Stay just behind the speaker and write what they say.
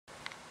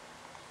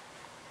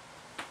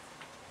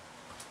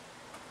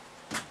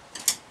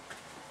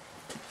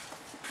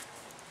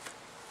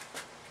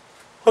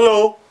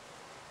Hello,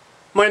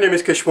 my name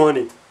is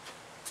Keshwani.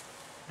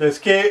 That's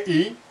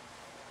K-E-S-H-W-A-N-I,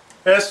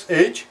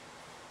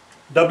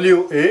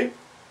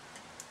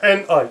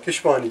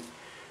 Keshwani.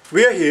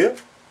 We are here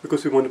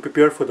because we want to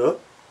prepare for the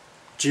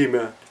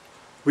GMAT.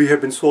 We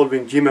have been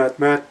solving GMAT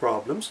math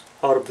problems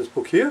out of this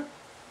book here,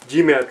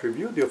 GMAT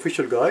Review, the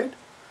official guide,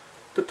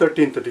 the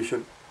 13th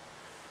edition.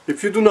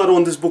 If you do not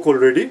own this book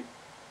already,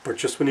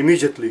 purchase one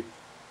immediately.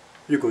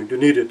 You're going to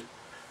need it.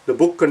 The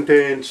book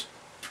contains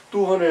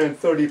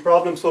 230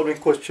 problem-solving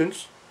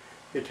questions.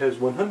 It has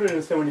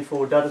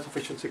 174 data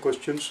sufficiency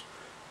questions.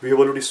 We have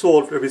already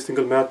solved every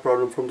single math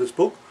problem from this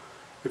book.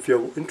 If you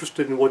are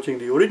interested in watching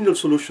the original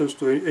solutions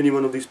to any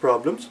one of these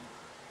problems,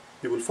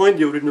 you will find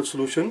the original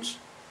solutions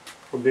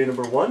from day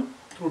number 1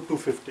 through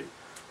 250.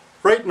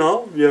 Right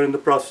now, we are in the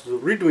process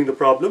of redoing the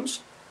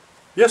problems.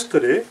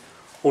 Yesterday,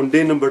 on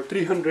day number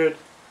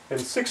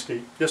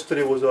 360,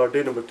 yesterday was our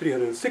day number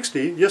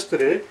 360,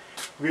 yesterday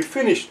we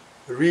finished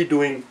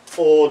redoing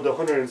all the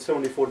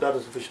 174 data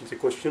sufficiency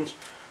questions.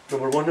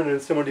 Number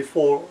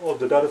 174 of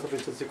the data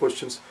sufficiency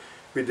questions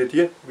we did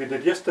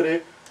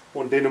yesterday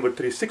on day number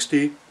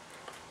 360.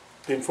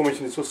 The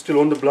information is still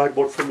on the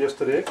blackboard from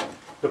yesterday.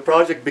 The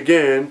project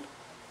began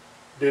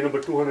day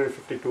number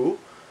 252,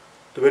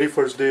 the very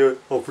first day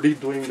of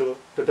redoing the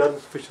data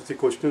sufficiency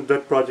questions.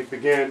 That project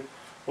began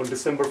on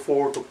December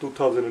 4th of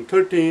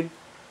 2013,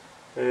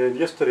 and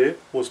yesterday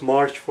was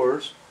March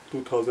 1st,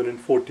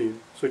 2014.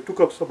 So it took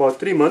us about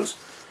 3 months,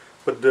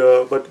 but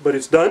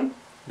it's done.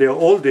 They are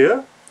all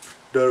there.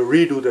 The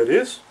redo, that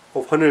is,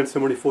 of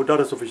 174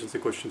 data sufficiency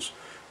questions.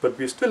 But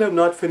we still have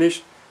not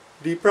finished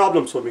the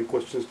problem-solving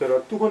questions. There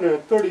are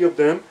 230 of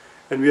them,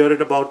 and we are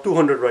at about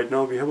 200 right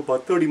now. We have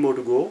about 30 more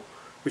to go,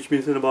 which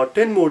means in about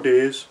 10 more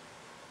days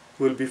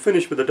we'll be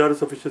finished with the data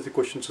sufficiency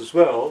questions as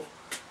well,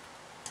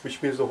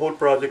 which means the whole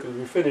project will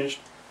be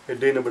finished at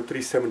day number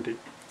 370.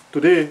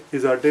 Today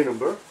is our day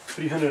number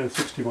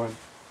 361.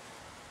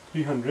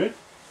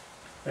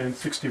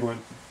 361.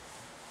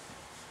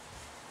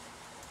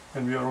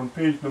 And we are on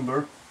page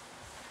number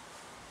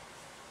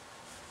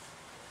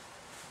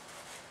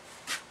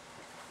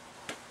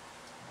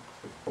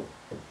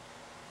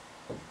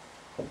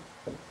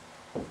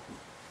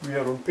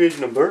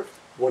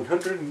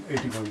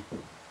 181.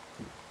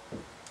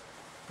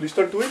 Please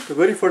turn to it. The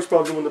very first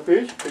problem on the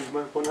page, page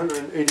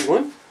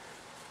 181.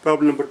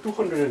 Problem number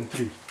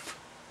 203.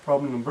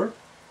 Problem number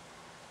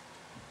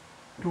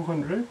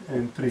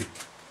 203.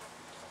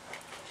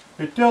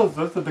 It tells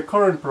us that the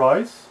current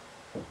price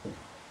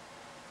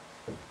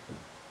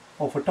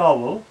of a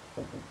towel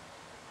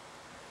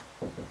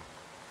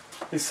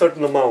is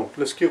certain amount.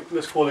 Let's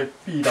call it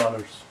P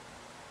dollars.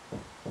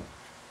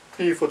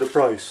 P for the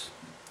price.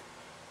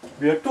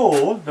 We are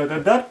told that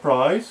at that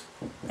price,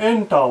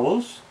 N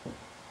towels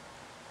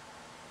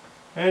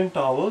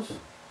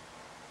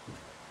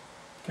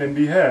can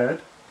be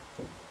had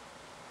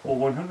for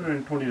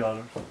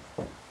 $120.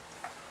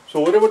 So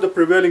whatever the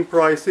prevailing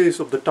price is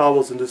of the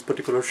towels in this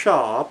particular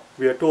shop,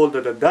 we are told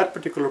that at that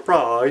particular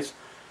price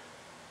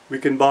we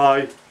can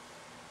buy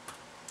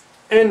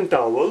N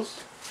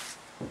towels,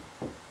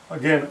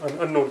 again an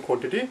unknown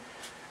quantity,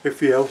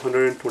 if we have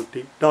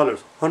 $120.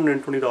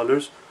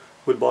 $120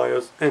 will buy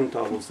us N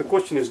towels. The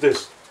question is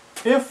this: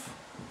 if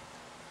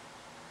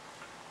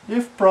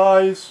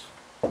price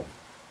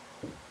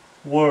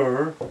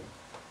were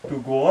to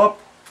go up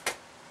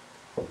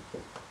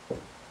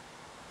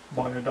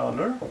by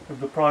 $1, if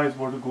the price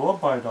were to go up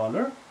by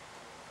 $1,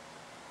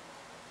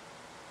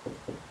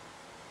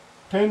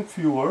 10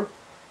 fewer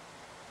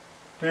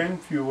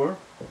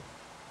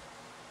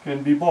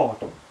can be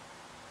bought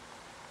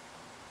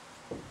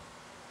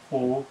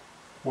for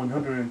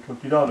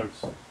 $120.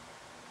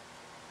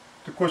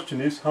 The question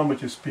is, how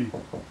much is P?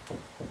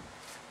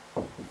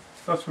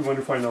 That's what we want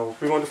to find out.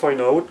 We want to find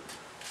out,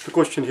 the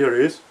question here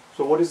is,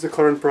 so what is the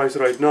current price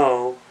right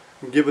now,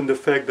 given the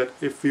fact that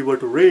if we were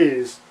to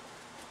raise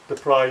the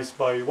price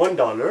by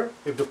 $1,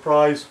 if the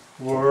price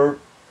were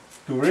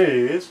to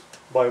raise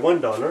by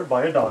 $1,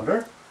 by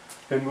 $1,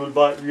 then we will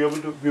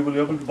be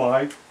able to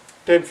buy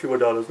 10 fewer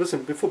dollars.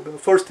 Listen,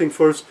 first thing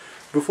first,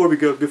 before we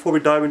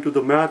dive into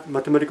the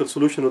mathematical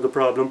solution of the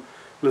problem,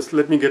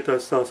 let me get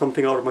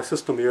something out of my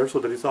system here, so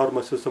that it's out of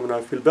my system and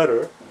I feel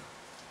better.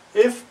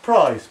 If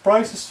price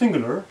is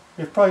singular,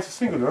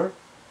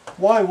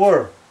 why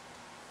were?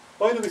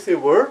 Why do we say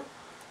were?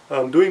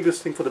 I'm doing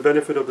this thing for the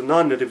benefit of the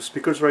non-native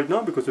speakers right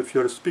now, because if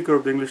you're a speaker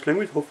of the English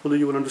language, hopefully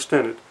you will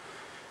understand it.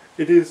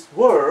 It is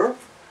were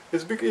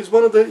is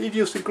one of the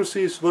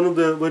idiosyncrasies, one of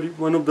the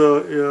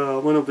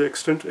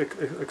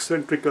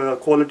eccentric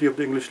quality of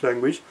the English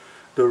language.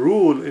 The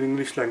rule in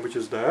English language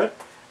is that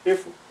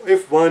if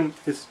one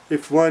is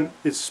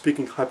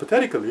speaking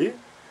hypothetically,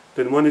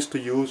 then one is to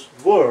use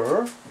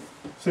were,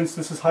 since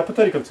this is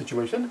hypothetical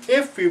situation.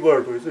 If we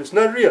were to, it's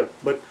not real,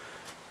 but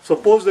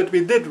suppose that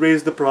we did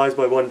raise the price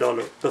by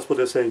 $1. That's what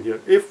they're saying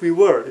here. If we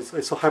were,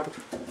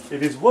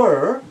 it is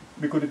were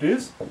because it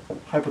is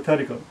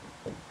hypothetical.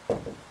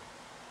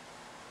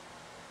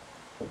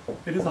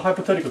 It is a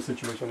hypothetical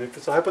situation. If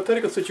it's a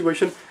hypothetical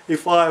situation,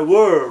 if I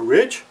were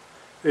rich,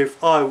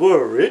 if I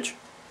were rich,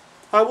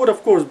 I would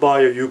of course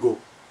buy a Yugo.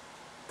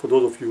 For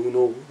those of you who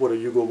know what a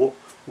Yugo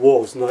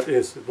was, not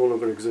is, it no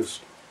longer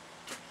exists.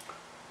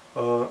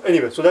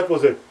 Anyway, so that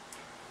was it.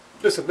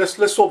 Listen,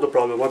 let's solve the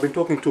problem. I've been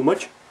talking too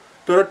much.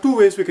 There are two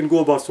ways we can go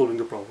about solving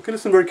the problem. Okay,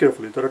 listen very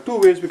carefully. There are two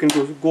ways we can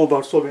go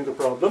about solving the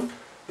problem.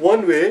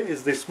 One way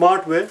is the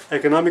smart way,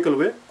 economical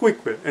way,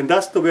 quick way. And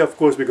that's the way, of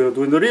course, we're going to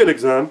do in the real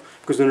exam.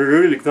 Because in the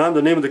real exam,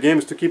 the name of the game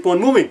is to keep on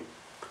moving.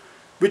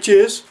 Which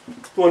is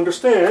to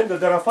understand that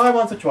there are 5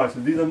 answer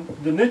choices. These are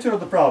the nature of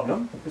the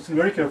problem. Listen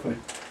very carefully.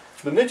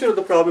 The nature of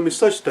the problem is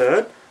such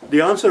that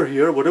the answer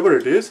here, whatever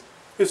it is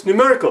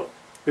numerical.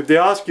 If they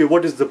ask you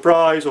what is the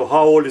price, or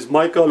how old is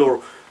Michael,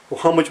 or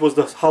how much was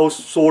the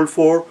house sold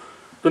for,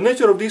 the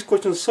nature of these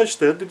questions is such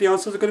that the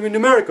answers are going to be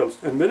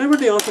numericals. And whenever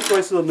the answer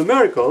choices are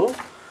numerical,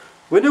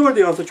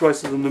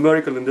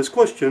 in these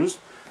questions,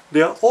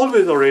 they are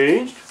always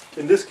arranged.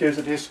 In this case,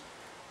 it is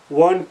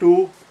 1,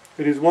 2,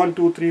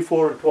 3,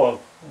 4, and 12.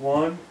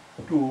 1,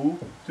 2,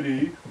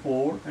 3,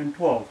 4, and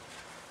 12.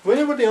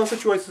 Whenever the answer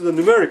choices are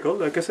numerical,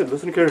 like I said,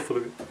 listen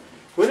carefully.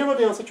 Whenever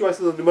the answer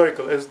choices are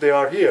numerical, as they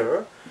are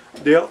here,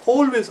 they are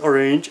always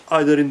arranged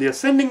either in the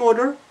ascending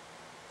order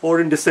or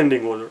in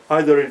descending order.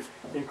 Either in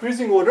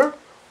increasing order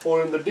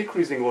or in the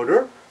decreasing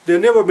order. They are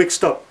never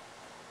mixed up.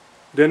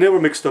 They are never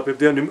mixed up if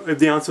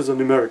the answers are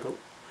numerical.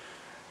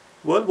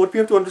 Well, what we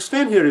have to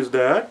understand here is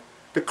that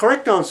the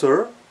correct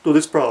answer to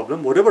this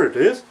problem, whatever it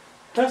is,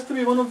 has to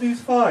be one of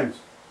these 5s.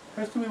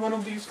 Has to be one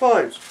of these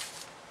 5s.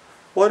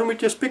 Why don't we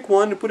just pick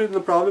one and put it in the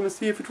problem and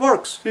see if it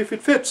works, see if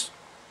it fits.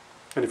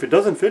 And if it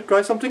doesn't fit,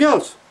 try something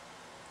else.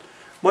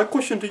 My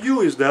question to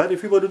you is that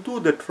if you were to do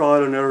the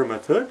trial and error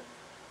method,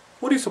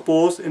 what do you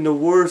suppose in the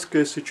worst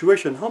case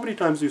situation, how many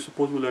times do you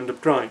suppose we'll end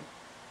up trying?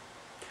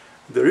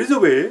 There is a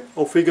way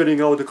of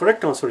figuring out the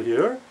correct answer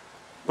here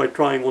by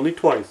trying only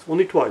twice.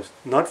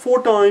 Not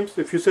 4 times.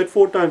 If you said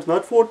 4 times,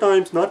 not 4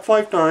 times, not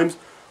 5 times,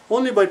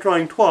 only by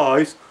trying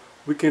twice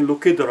we can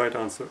locate the right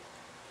answer.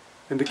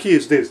 And the key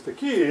is this. The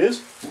key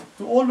is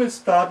to always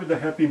start with the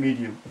happy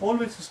medium.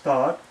 Always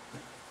start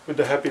with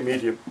the happy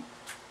medium.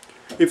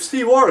 If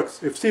C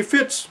works, if C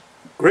fits,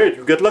 great,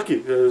 you get lucky.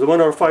 There's a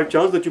 1 out of 5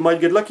 chance that you might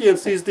get lucky, and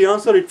C is the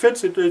answer, it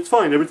fits, it's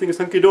fine, everything is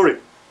hunky-dory,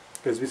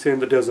 as we say in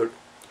the desert.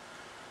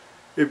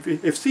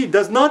 If C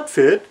does not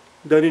fit,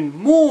 then in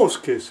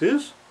most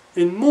cases,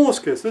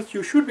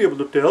 you should be able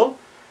to tell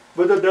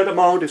whether that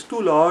amount is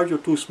too large or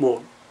too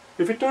small.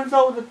 If it turns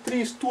out that 3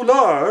 is too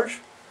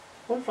large,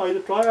 well,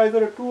 try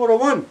either a 2 or a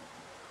 1.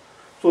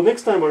 So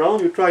next time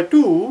around you try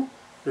 2.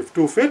 If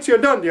 2 fits, you're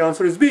done. The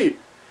answer is B.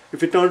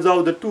 If it turns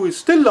out that 2 is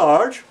still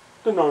large,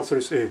 then the answer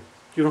is A.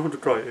 You don't have to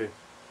try A.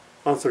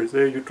 Answer is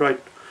A. You tried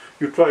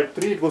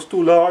 3, it was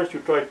too large. You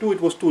tried 2,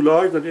 it was too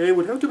large. Then A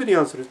would have to be the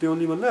answer. It's the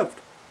only one left.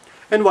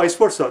 And vice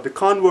versa. The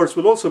converse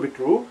will also be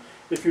true.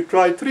 If you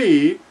try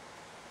 3,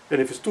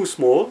 and if it's too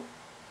small,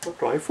 well,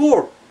 try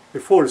 4.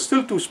 If 4 is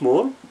still too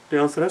small, the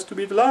answer has to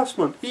be the last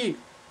one, E.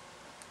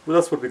 Well,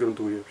 that's what we're going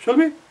to do here, shall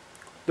we?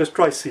 Let's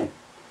try C.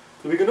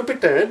 So we're going to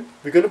pretend,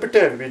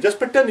 we're just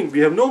pretending. We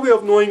have no way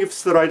of knowing if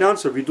it's the right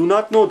answer. We do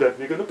not know that.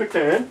 We're going to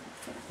pretend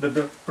that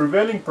the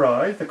prevailing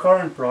price, the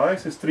current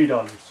price, is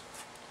 $3.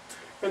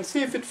 And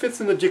see if it fits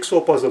in the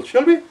jigsaw puzzle,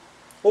 shall we?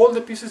 All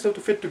the pieces have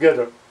to fit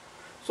together.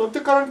 So if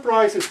the current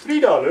price is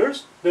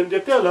 $3, then they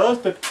tell us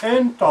that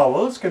N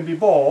towels can be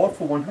bought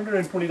for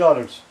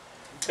 $120.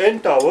 N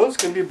towels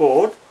can be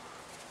bought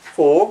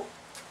for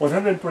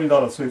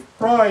 $120. So if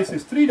price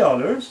is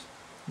 $3,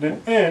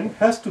 then N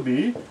has to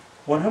be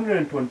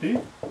 120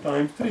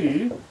 times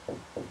 3,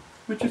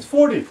 which is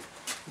 40.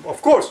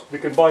 Of course, we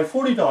can buy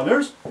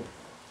 $40.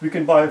 We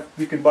can buy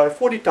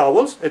 40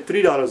 towels at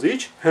 $3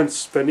 each, hence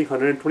spending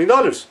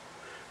 $120.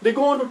 They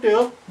go on to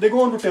tell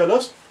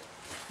us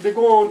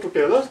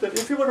that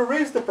if you were to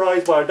raise the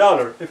price by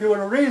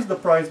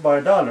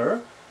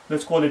 $1,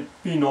 let's call it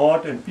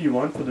P0 and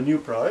P1 for the new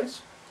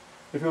price.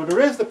 If you were to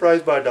raise the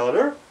price by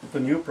 $1, the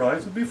new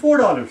price would be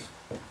 $4.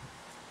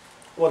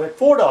 Well, at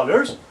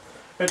 $4,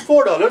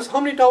 how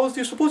many towels do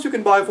you suppose you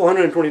can buy for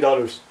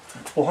 $120?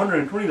 For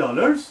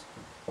 $120,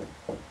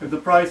 if the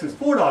price is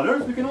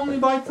 $4, we can only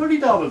buy 30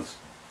 towels.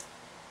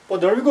 Well,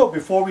 there we go.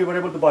 Before we were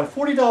able to buy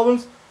 40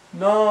 towels,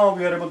 now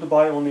we are able to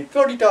buy only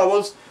 30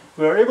 towels.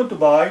 We are able to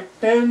buy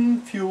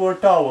 10 fewer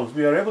towels.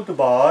 We are able to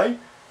buy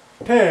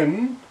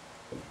 10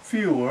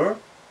 fewer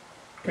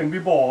can be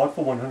bought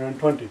for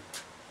 120.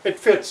 It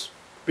fits.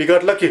 We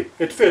got lucky.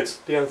 It fits.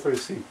 The answer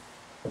is C.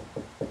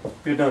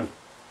 We're done.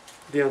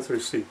 The answer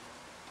is C.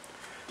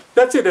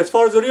 That's it. As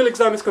far as the real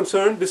exam is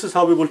concerned, this is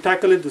how we will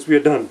tackle it. We are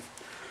done.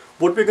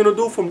 What we're going to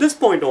do from this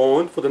point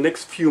on, for the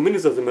next few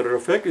minutes as a matter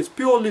of fact, is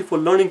purely for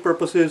learning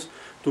purposes,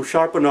 to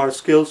sharpen our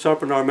skills,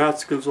 sharpen our math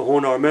skills, to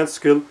hone our math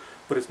skill.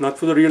 But it's not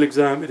for the real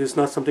exam. It is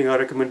not something I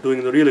recommend doing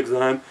in the real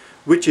exam,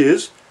 which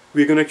is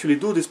we're going to actually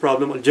do this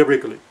problem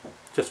algebraically.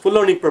 Just for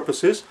learning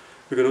purposes,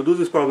 we're going to do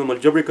this problem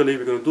algebraically.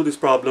 We're going to do this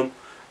problem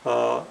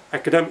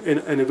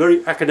in a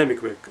very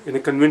academic way, in a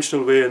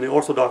conventional way, in an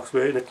orthodox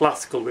way, in a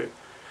classical way.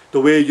 The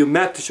way your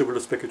math teacher would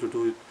expect you to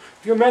do it.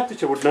 Your math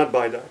teacher would not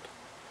buy that.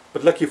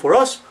 But lucky for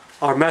us,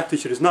 our math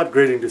teacher is not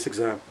grading this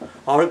exam.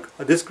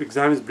 This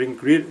exam is being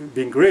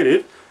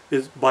graded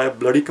is by a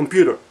bloody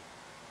computer.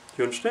 Do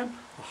you understand?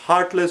 A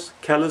heartless,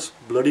 callous,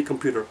 bloody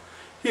computer.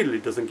 He really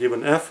doesn't give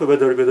an F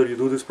whether you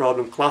do this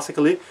problem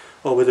classically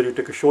or whether you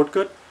take a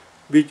shortcut.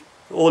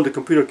 All the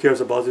computer cares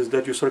about is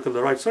that you circle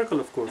the right circle,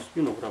 of course.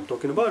 You know what I'm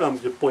talking about. I'm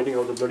just pointing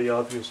out the bloody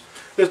obvious.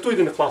 Let's do it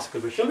in the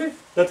classical way, shall we?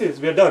 That is,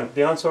 we are done.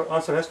 The answer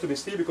has to be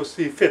C because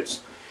C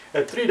fits.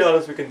 At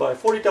 $3 we can buy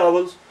 40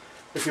 towels.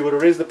 If you were to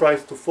raise the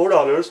price to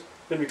 $4,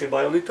 then we can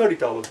buy only 30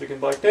 towels. We can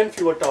buy 10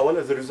 fewer towels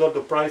as a result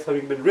of price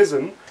having been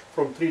risen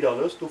from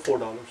 $3 to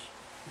 $4. It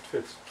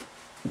fits.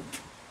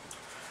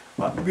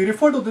 We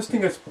refer to this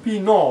thing as P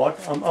naught.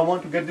 I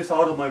want to get this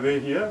out of my way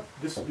here.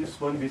 This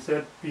one we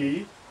said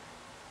P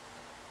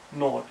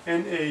naught,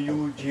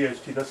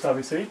 N-A-U-G-H-T, that's how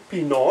we say it,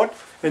 P naught.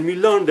 And we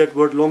learned that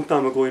word long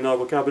time ago in our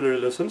vocabulary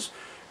lessons.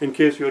 In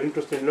case you're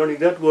interested in learning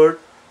that word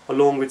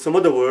along with some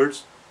other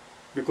words,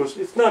 because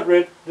it's not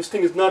read, this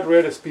thing is not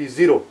read as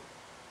P0.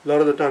 A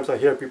lot of the times I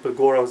hear people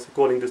go around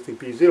calling this thing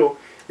P0.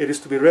 It is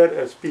to be read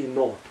as P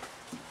naught.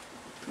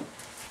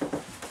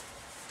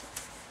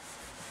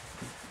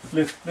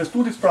 Let's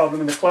do this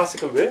problem in the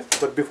classical way,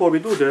 but before we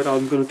do that,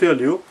 I'm going to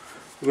tell you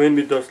when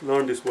we just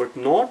learn this word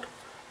naught,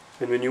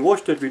 and when you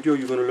watch that video,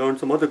 you're going to learn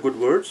some other good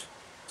words,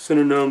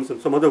 synonyms,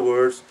 and some other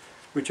words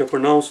which are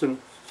pronounced in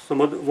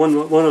some other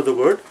one other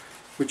word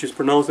which is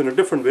pronounced in a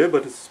different way,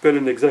 but it's spelled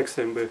in the exact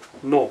same way.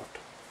 Naught.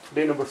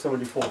 Day number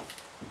 74.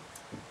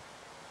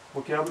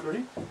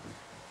 Vocabulary.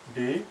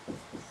 Day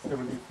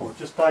 74.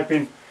 Just type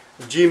in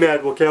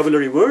GMAT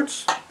vocabulary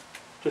words.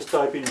 Just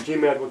type in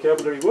GMAT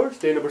vocabulary words,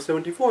 day number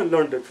 74, and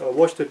learn that.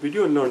 Watch that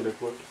video and learn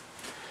that word.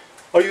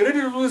 Are you ready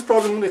to do this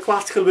problem in the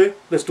classical way?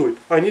 Let's do it.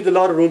 I need a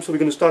lot of room, so we're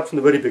going to start from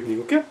the very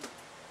beginning, okay?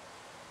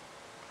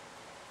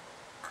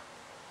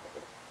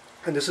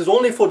 And this is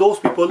only for those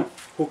people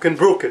who can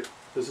broke it.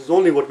 This is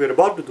only what we're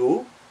about to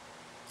do.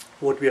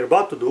 What we are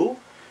about to do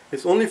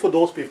is only for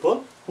those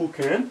people who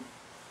can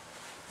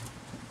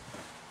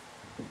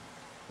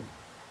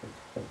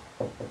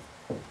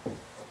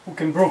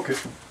broke it.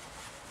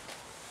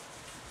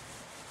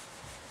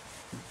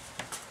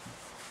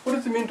 What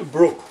does it mean to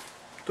broke?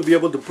 To be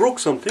able to broke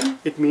something,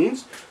 it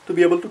means to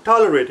be able to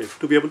tolerate it,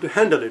 to be able to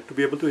handle it, to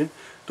be able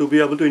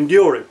to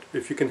endure it.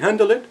 If you can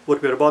handle it,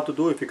 what we're about to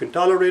do, if you can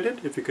tolerate it,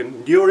 if you can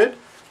endure it,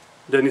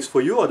 then it's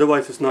for you,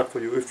 otherwise it's not for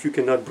you, if you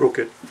cannot broke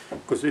it.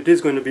 Because it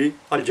is going to be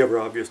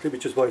algebra, obviously,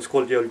 which is why it's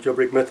called the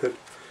algebraic method.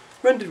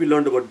 When did we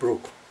learn the word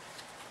broke?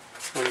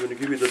 I'm going to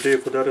give you the day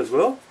for that as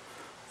well,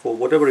 for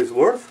whatever it's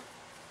worth.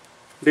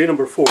 Day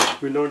number 4.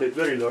 We learned it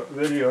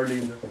very early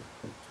in the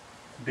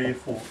day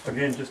 4.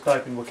 Again, just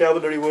type in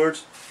vocabulary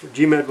words,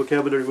 GMAT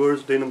vocabulary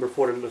words, day number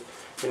 4, and you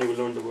will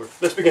learn the word.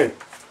 Let's begin.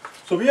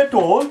 So we are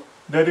told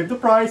that if the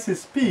price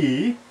is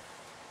P,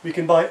 we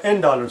can buy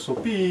N dollars. So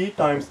P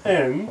times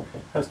N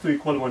has to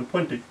equal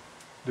 120.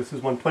 This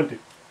is 120.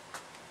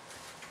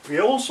 We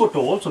are also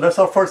told, so that's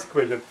our first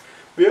equation.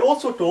 We are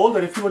also told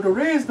that if you were to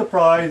raise the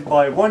price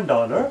by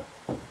 $1,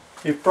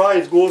 if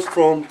price goes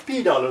from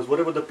P dollars,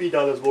 whatever the P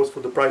dollars was for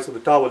the price of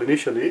the towel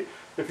initially,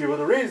 if you were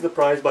to raise the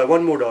price by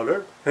 $1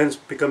 more, hence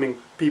becoming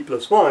P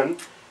plus 1,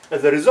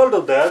 as a result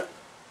of that,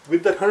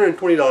 with that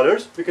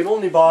 $120, we can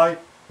only buy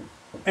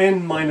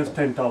N minus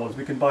 10 towels.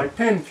 We can buy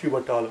 10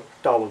 fewer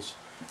towels.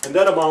 And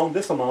that amount,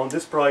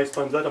 this price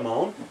times that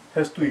amount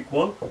has to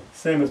equal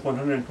same as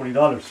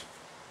 $120.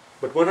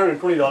 But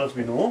 $120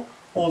 we know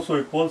also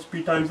equals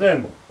P times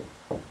N.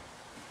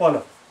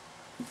 Voila.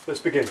 Let's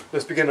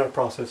begin our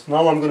process.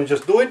 Now I'm going to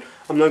just do it.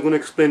 I'm not going to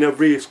explain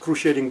every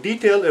excruciating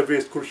detail, every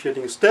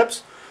excruciating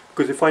steps,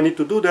 because if I need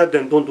to do that,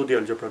 then don't do the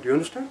algebra. Do you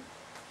understand?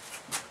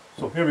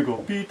 So here we go.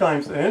 P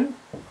times N.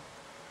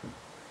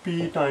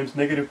 P times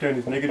negative 10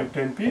 is negative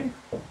 10P.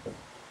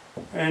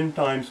 N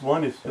times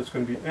 1 is just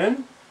going to be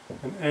N.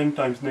 And N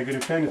times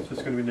negative 10 is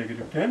just going to be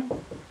negative 10.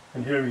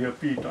 And here we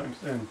have P times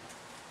N.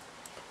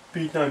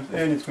 P times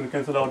N is going to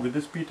cancel out with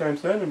this P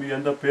times N, and we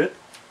end up with,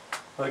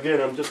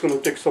 again, I'm just going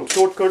to take some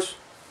shortcuts.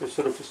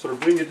 Instead of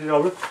bring it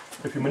out,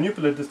 if you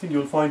manipulate this thing,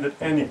 you'll find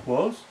that N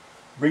equals,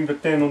 bring the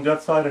 10 on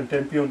that side and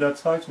 10P on that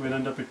side, so we'll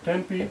end up with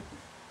 10P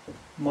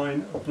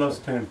plus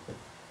 10.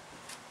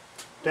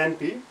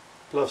 10P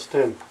plus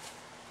 10.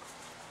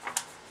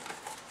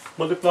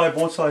 Multiply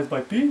both sides by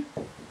P,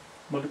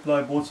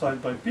 multiply both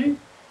sides by P,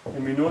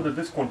 and we know that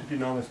this quantity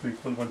now has to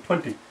equal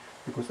 120,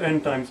 because N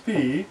times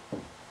P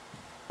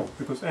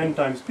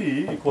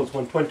equals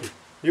 120.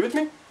 You with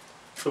me?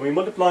 So we're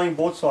multiplying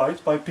both sides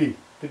by P.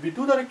 Did we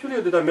do that actually,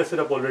 or did I mess it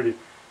up already?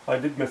 I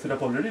did mess it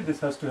up already. This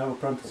has to have a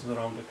parenthesis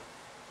around it.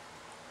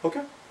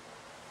 Okay?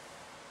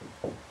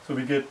 So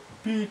we get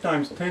P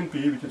times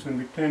 10P, which is going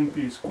to be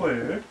 10P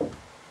squared,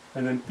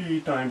 and then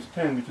P times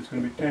 10, which is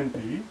going to be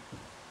 10P,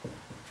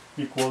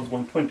 equals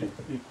 120.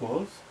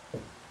 Equals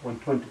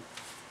 120.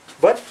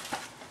 But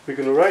we're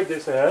going to write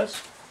this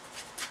as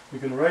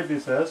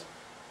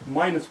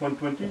minus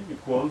 120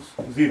 equals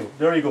 0.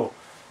 There you go.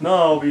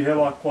 Now we have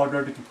our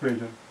quadratic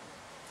equation.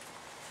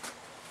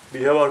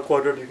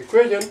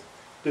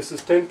 This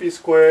is 10p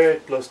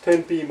squared plus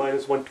 10p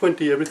minus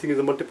 120. Everything is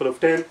a multiple of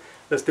 10.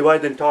 Let's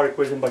divide the entire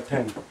equation by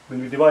 10.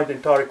 When we divide the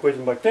entire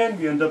equation by 10,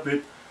 we end up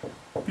with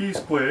p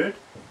squared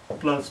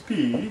plus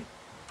p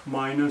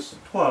minus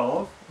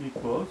 12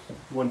 equals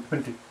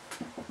 120.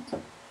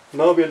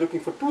 Now we are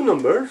looking for two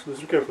numbers.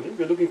 Listen carefully.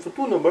 We are looking for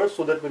two numbers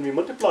so that when we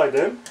multiply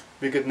them,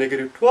 we get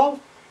negative 12,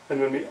 and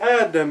when we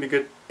add them, we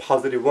get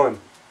positive 1.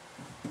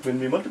 When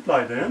we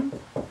multiply them,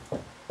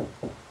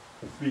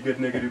 we get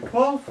negative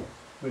 12.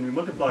 When we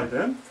multiply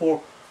them,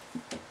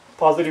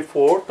 positive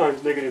 4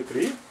 times negative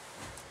 3,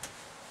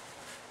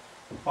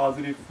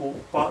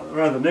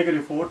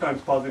 negative 4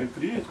 times positive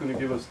 3 is going to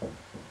give us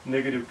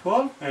negative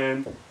 12,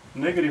 and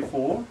negative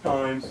 4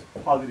 times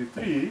positive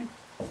 3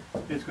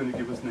 is going to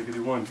give us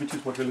negative 1, which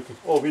is what we're looking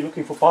for. Oh, we're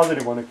looking for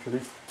positive 1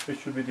 actually. It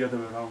should be the other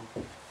way around.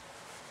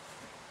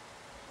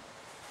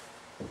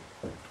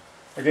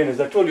 Again, as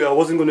I told you, I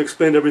wasn't going to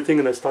explain everything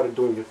and I started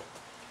doing it.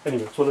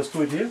 Anyway, so let's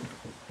do it here.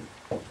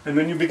 And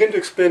when you begin to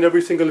explain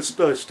every single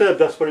step,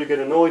 that's where you get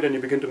annoyed and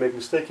you begin to make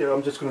mistake here.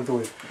 I'm just going to do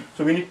it.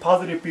 So we need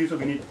positive p, so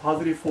we need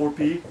positive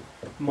 4p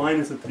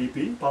minus a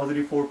 3p.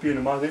 Positive 4p and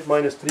a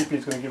minus 3p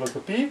is going to give us a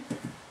p.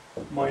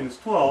 Minus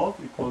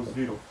 12 equals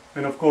 0.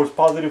 And of course,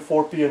 positive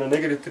 4p and a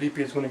negative 3p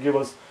is going to give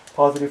us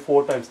positive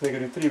 4 times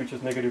negative 3, which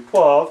is negative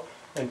 12.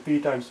 And p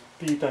times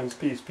p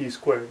is p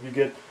squared. You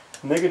get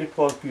negative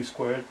 12p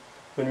squared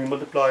when we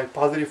multiply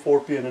positive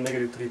 4p and a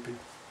negative 3p.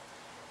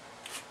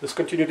 Let's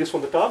continue this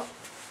from the top.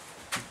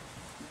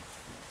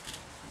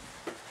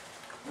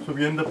 So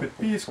we end up with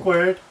p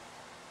squared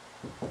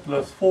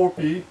plus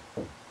 4p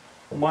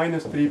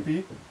minus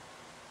 3p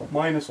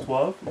minus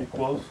 12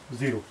 equals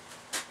 0.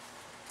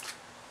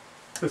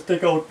 Let's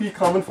take out p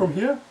common from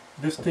here.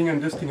 This thing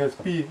and this thing has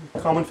p.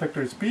 Common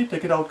factor is p.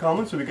 Take it out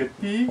common, so we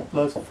get p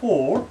plus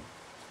 4.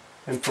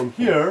 And from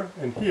here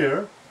and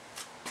here,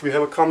 we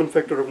have a common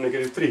factor of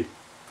negative 3.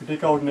 If we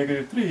take out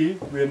negative 3,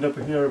 we end up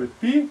here with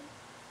p.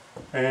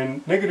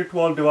 And negative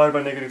 12 divided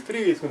by negative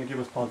 3 is going to give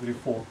us positive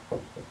 4.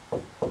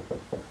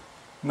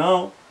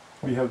 Now,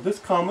 we have this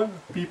common,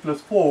 p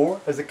plus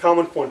 4 as a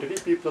common quantity.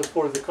 P plus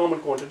 4 is a common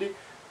quantity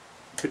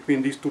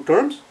between these two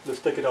terms. Let's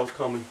take it out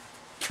common.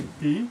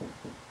 P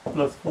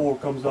plus 4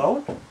 comes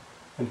out.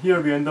 And here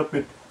we end up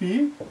with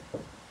p.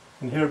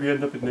 And here we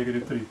end up with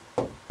negative 3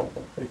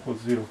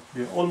 equals 0.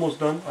 We are almost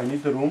done. I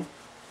need the room.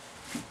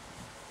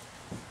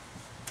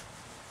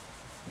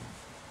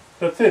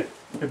 That's it.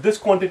 If this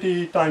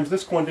quantity times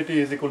this quantity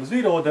is equal to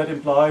 0, that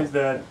implies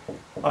that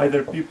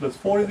either p plus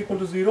 4 is equal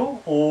to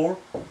 0 or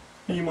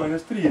p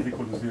minus 3 is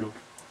equal to 0.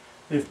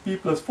 If p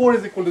plus 4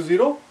 is equal to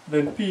 0,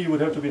 then p would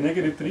have to be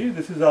negative 3.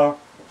 This would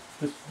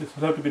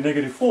have to be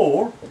negative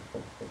 4.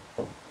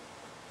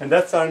 And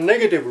that's our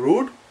negative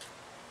root.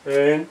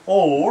 And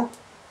or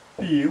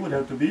p would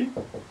have to be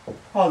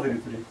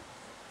positive 3.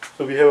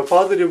 So we have a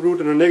positive root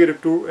and a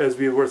negative 2 as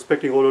we were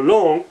expecting all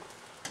along.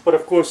 But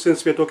of course,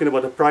 since we are talking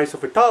about the price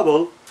of a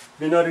towel,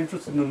 we're not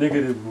interested in the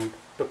negative root.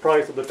 The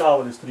price of the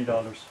towel is $3.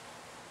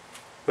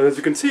 But as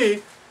you can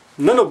see,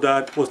 none of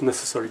that was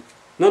necessary.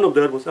 None of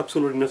that was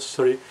absolutely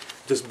necessary.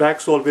 Just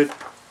back solve it,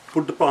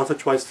 put the answer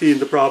choice C in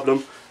the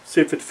problem, see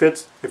if it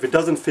fits. If it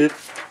doesn't fit,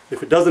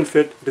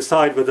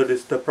 decide whether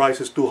the price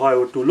is too high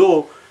or too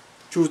low,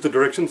 choose the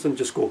directions and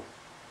just go.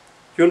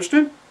 You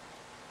understand?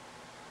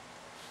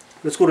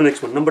 Let's go to the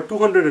next one. Number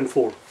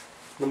 204.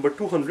 Number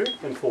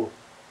 204.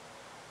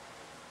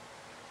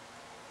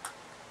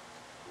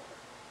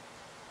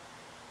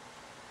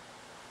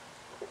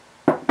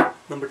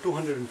 Number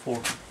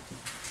 204.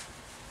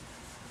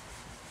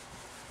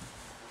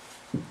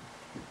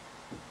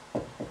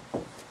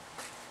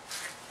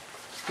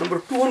 Number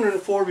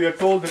 204, we are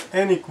told that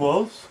n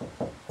equals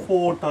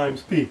 4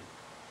 times p,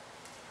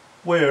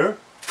 where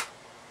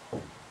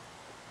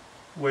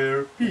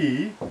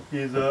p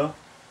is a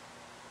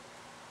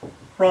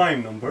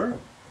prime number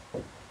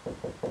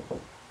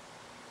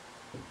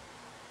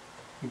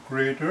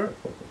greater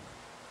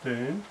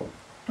than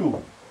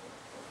 2.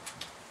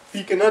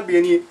 P cannot be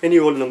any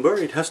whole number.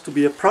 It has to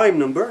be a prime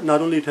number.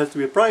 Not only it has to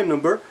be a prime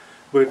number,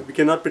 but we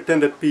cannot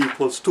pretend that p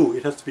equals 2.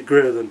 It has to be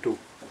greater than 2.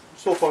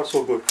 So far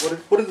so good.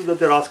 What is it that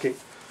they're asking?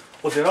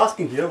 What they're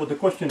asking here, what the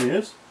question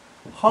is,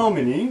 how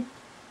many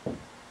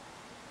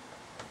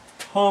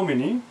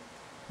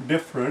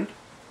different,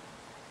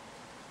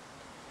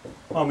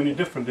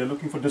 they're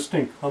looking for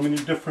distinct, how many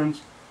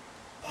different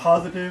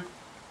positive,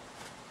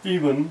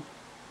 even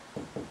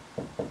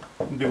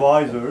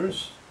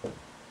divisors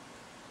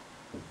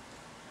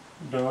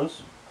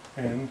does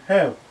n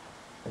have?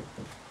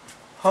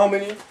 How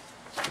many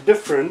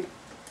different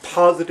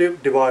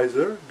positive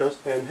divisor does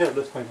n have?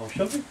 Let's find out,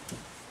 shall we?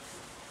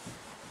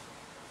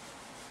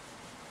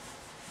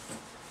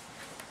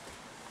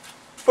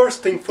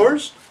 First thing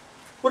first,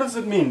 what does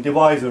it mean,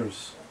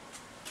 divisors?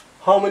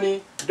 How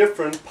many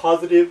different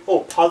positive,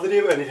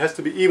 positive, and it has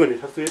to be even, it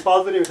has to be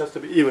positive, it has to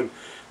be even.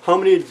 How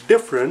many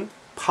different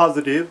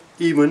positive,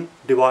 even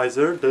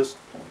divisor does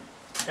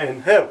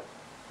n have?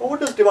 Well, what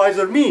does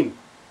divisor mean?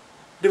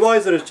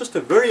 Divisor is just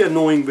a very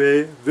annoying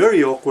way,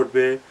 very awkward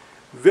way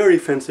very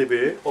fancy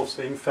way of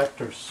saying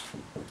factors.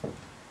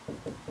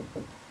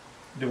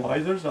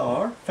 Divisors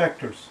are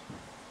factors.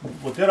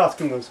 What they're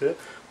asking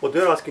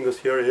us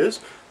here is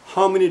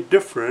how many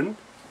different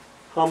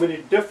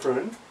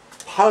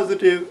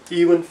positive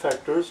even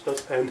factors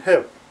does n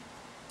have?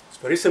 It's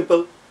very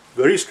simple,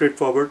 very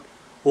straightforward.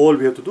 All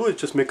we have to do is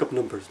just make up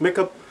numbers. Make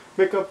up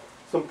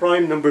some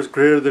prime numbers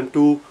greater than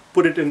 2,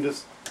 put it in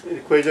this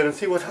equation and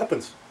see what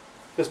happens.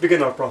 Let's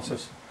begin our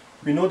process.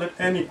 We know that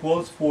n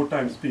equals 4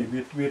 times p.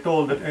 We are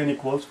told that n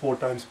equals 4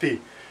 times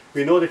p.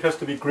 We know that it has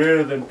to be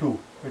greater than 2.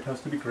 It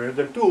has to be greater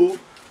than 2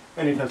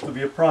 and it has to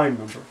be a prime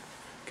number.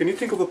 Can you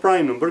think of a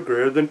prime number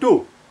greater than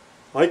 2?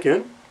 I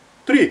can.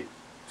 3.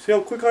 See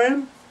how quick I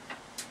am?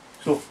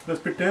 So let's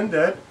pretend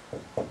that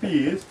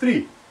p is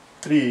 3.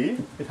 3,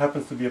 it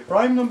happens to be a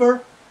prime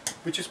number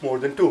which is more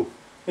than 2.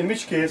 In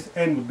which case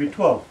n would be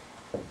 12.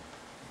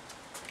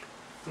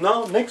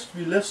 Now next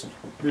we list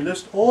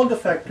all the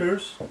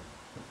factors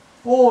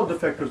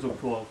of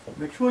 12.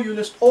 Make sure you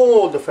list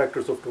all the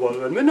factors of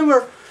 12. And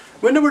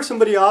whenever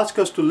somebody asks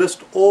us to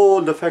list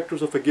all the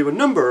factors of a given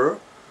number,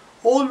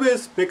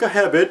 always make a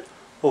habit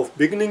of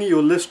beginning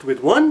your list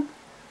with 1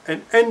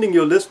 and ending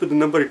your list with the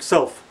number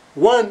itself.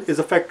 1 is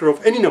a factor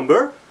of any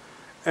number,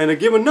 and a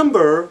given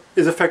number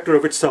is a factor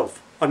of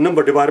itself. A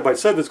number divided by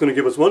itself is going to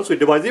give us 1, so it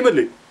divides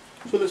evenly.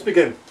 So let's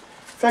begin.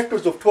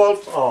 Factors of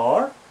 12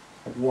 are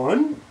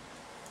 1.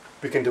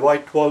 We can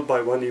divide 12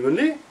 by 1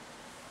 evenly.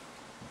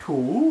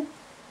 2.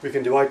 We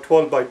can divide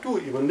 12 by 2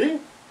 evenly.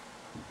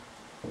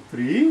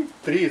 3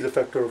 is a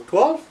factor of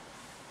 12.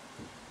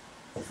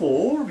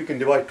 4. We can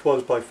divide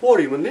 12 by 4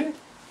 evenly.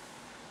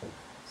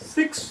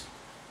 6.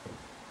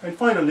 And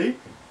finally,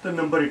 the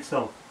number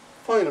itself.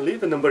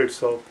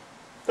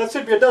 That's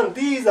it, we are done.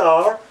 These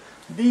are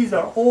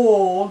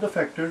all the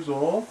factors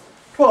of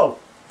 12.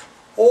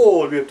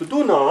 All we have to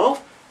do now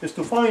is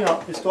to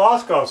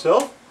ask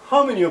ourselves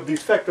how many of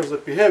these factors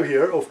that we have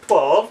here of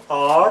 12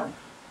 are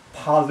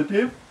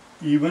positive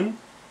even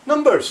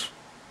numbers.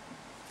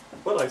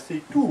 Well, I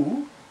see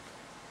 2,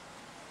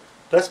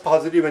 that's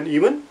positive and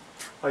even.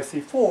 I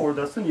see 4,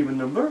 that's an even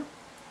number.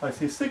 I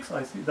see 6,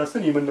 that's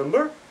an even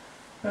number.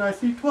 And I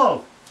see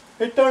 12.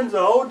 It turns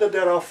out that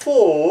there are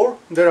four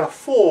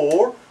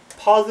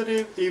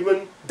positive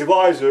even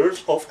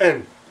divisors of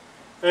n.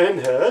 N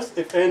has,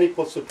 if n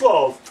equals to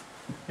 12,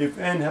 if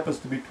n happens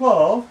to be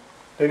 12,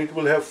 then it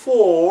will have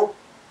 4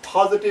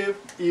 positive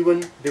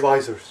even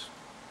divisors.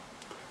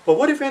 But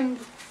what if n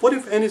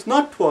is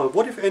not 12?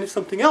 What if n is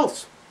something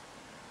else?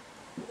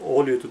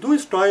 All you have to do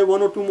is try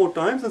 1 or 2 more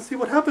times and see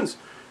what happens.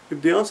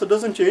 If the answer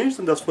doesn't change,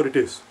 then that's what it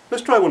is.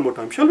 Let's try one more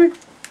time, shall we?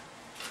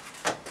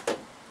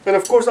 And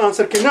of course,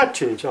 answer cannot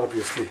change,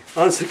 obviously.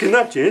 Answer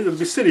cannot change, it will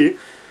be silly,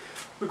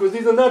 because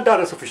these are not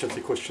data sufficiency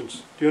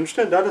questions. Do you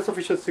understand? Data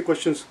sufficiency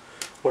questions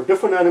for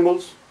different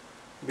animals.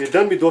 We are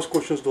done with those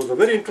questions. Those are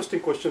very interesting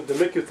questions. They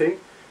make you think.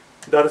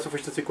 Data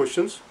sufficiency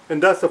questions.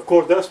 And that's, of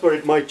course, that's where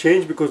it might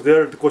change, because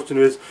there the question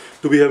is,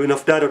 do we have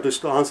enough data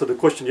to answer the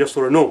question yes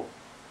or no?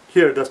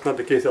 Here, that's not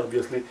the case,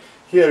 obviously.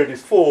 Here it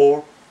is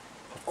 4.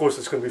 Of course,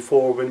 it's going to be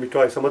 4 when we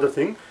try some other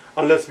thing,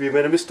 unless we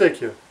made a mistake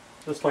here.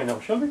 Let's find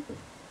out, shall we?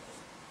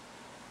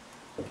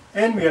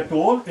 N, we are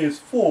told, is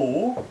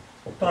 4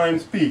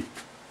 times p.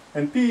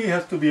 And p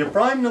has to be a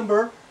prime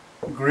number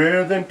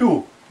greater than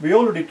 2. We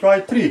already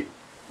tried 3.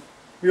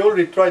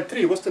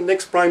 What's the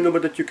next prime number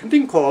that you can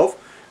think of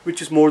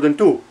which is more than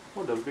 2?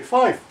 Oh, that will be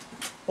 5.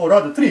 Or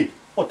rather 3.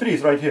 Oh, 3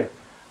 is right here.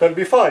 That will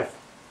be 5.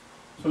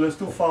 So let's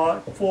do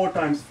 4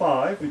 times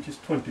 5, which is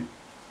 20.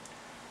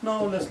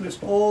 Now let's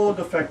list all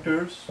the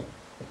factors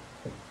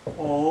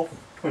of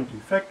 20.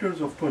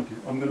 Factors of 20.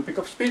 I'm going to pick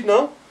up speed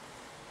now.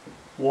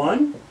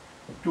 1,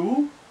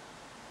 2,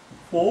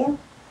 4,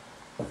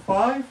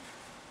 5.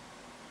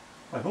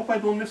 I hope I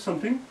don't miss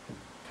something.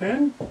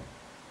 10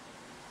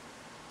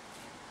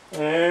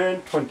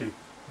 and 20.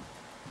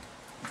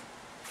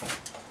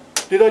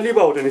 Did I leave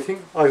out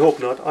anything? I hope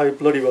not. I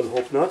bloody well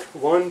hope not.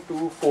 1,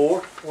 2, 4,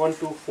 1,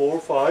 2, 4,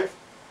 5,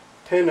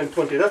 10 and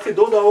 20. That's it.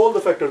 Those are all the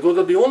factors. Those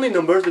are the only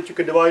numbers that you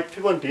can divide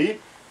 20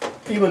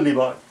 evenly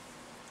by.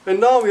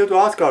 And now we have to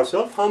ask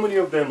ourselves how many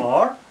of them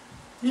are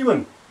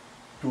even.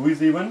 2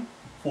 is even,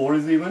 4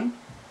 is even,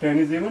 10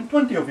 is even,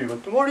 20 of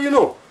even. So what do you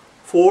know?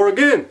 4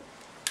 again.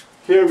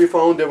 Here we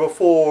found there were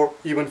 4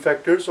 even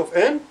factors of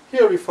n.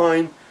 Here we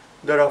find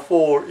there are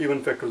 4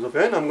 even factors of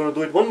n. I'm going to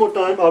do it one more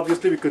time,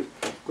 obviously, because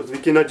we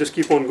cannot just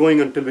keep on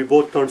going until we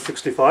both turn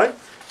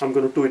 65. I'm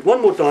going to do it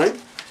one more time,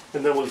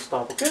 and then we'll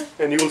stop, okay?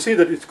 And you will see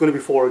that it's going to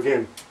be 4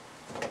 again.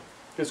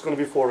 It's going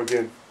to be 4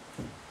 again.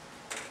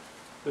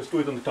 Let's do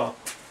it on the top.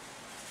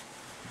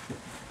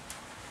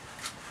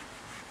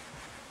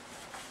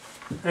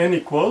 N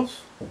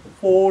equals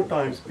 4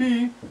 times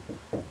p,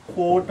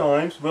 4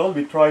 times, well,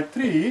 we tried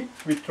 3,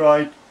 we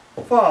tried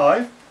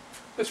 5,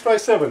 let's try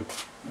 7.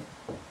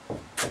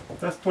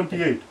 That's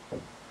 28.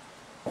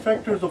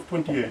 Factors of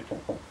 28.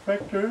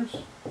 Factors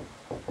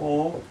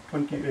of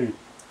 28.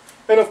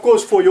 And of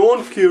course, for your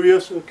own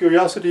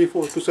curiosity,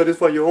 to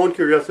satisfy your own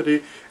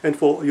curiosity and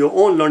for your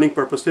own learning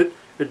purposes,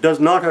 It does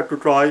not have to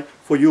try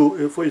for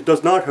you. It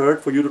does not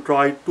hurt for you to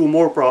try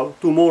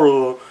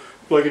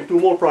plug in two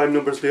more prime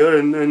numbers there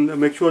and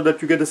make sure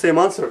that you get the same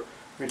answer.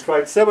 We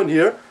tried 7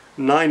 here.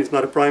 9 is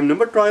not a prime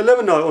number. Try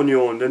 11 on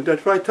your own. Then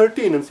try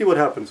 13 and see what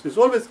happens.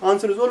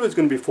 Answer is always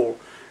going to be 4.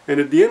 And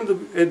at the end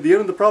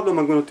of the problem,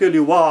 I'm going to tell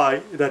you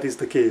why that is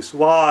the case.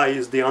 Why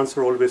is the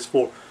answer always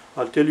 4?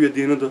 I'll tell you at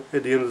the end of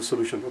the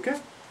solution. Okay.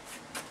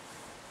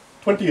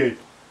 28.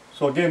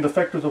 So again, the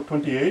factors of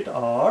 28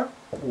 are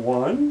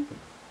 1,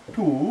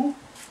 2,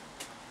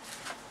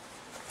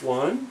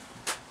 1,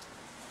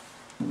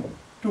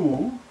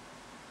 2,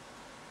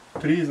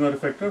 3 is not a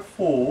factor,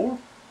 4,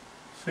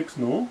 6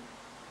 no,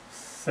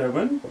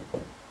 7,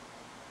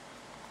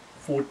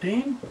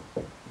 14,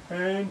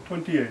 and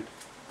 28.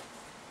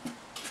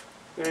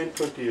 And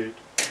 28.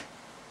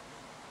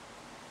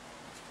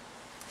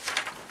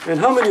 And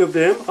how many of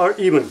them are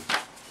even?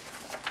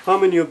 How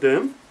many of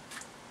them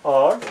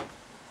are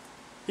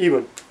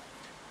even?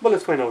 Well,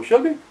 let's find out,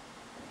 shall we?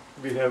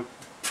 We have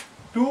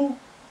 2,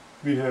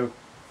 we have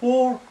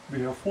 4,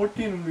 we have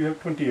 14, and we have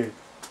 28.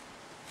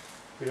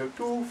 We have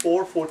 2,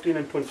 4, 14,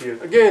 and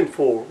 28. Again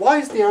 4. Why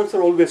is the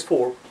answer always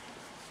 4?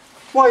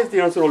 Why is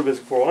the answer always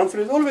 4? Answer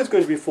is always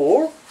going to be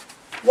 4.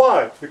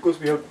 Why? Because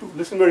we have 2.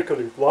 Listen very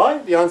clearly. Why?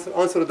 The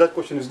answer to that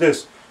question is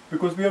this.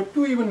 Because we have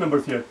 2 even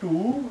numbers here.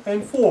 2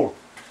 and 4.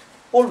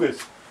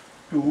 Always.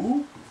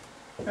 2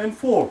 and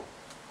 4.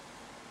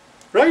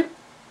 Right?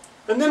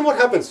 And then what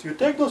happens? You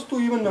take those 2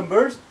 even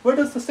numbers. Where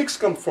does the 6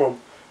 come from?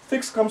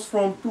 6 comes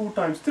from 2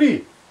 times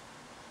 3.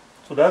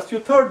 So that's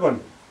your third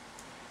one.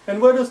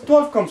 And where does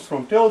 12 comes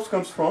from? 12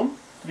 comes from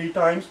 3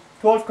 times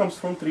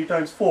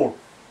 4.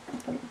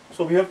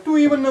 So we have 2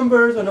 even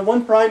numbers and a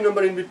 1 prime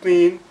number in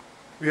between.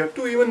 We have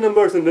 2 even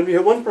numbers and then we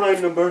have 1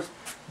 prime numbers.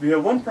 We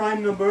have 1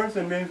 prime numbers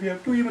and then we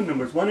have 2 even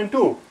numbers, 1 and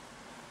 2.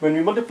 When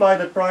we multiply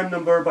that prime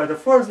number by the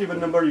first even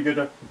number, you get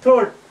a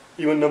third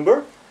even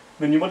number.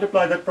 When you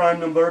multiply that prime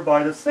number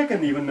by the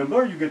second even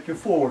number, you get your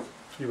fourth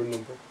even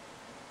number.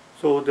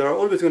 So there are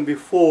always going to be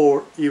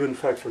 4 even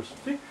factors.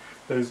 See?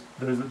 There's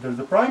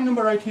the prime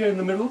number right here in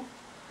the middle.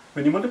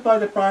 When you multiply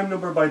the prime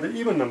number by the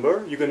even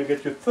number, you're going to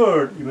get your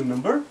third even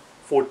number,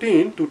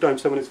 14. 2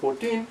 times 7 is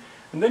 14.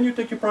 And then you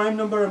take your prime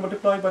number and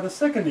multiply it by the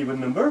second even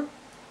number,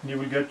 and you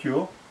will get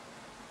your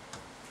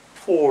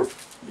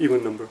fourth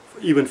even number,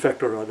 even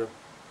factor rather.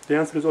 The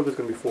answer is always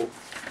going to be 4.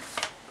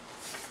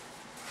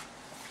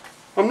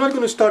 I'm not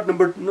going to start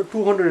number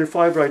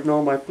 205 right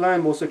now. My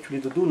plan was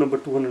actually to do number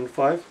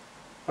 205.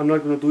 I'm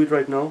not going to do it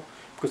right now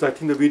because I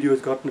think the video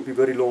has gotten to be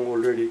very long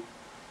already.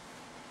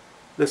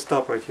 Let's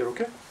stop right here,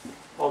 okay?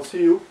 I will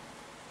see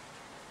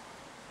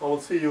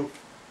you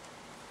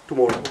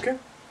tomorrow, okay?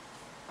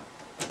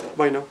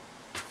 Bye now.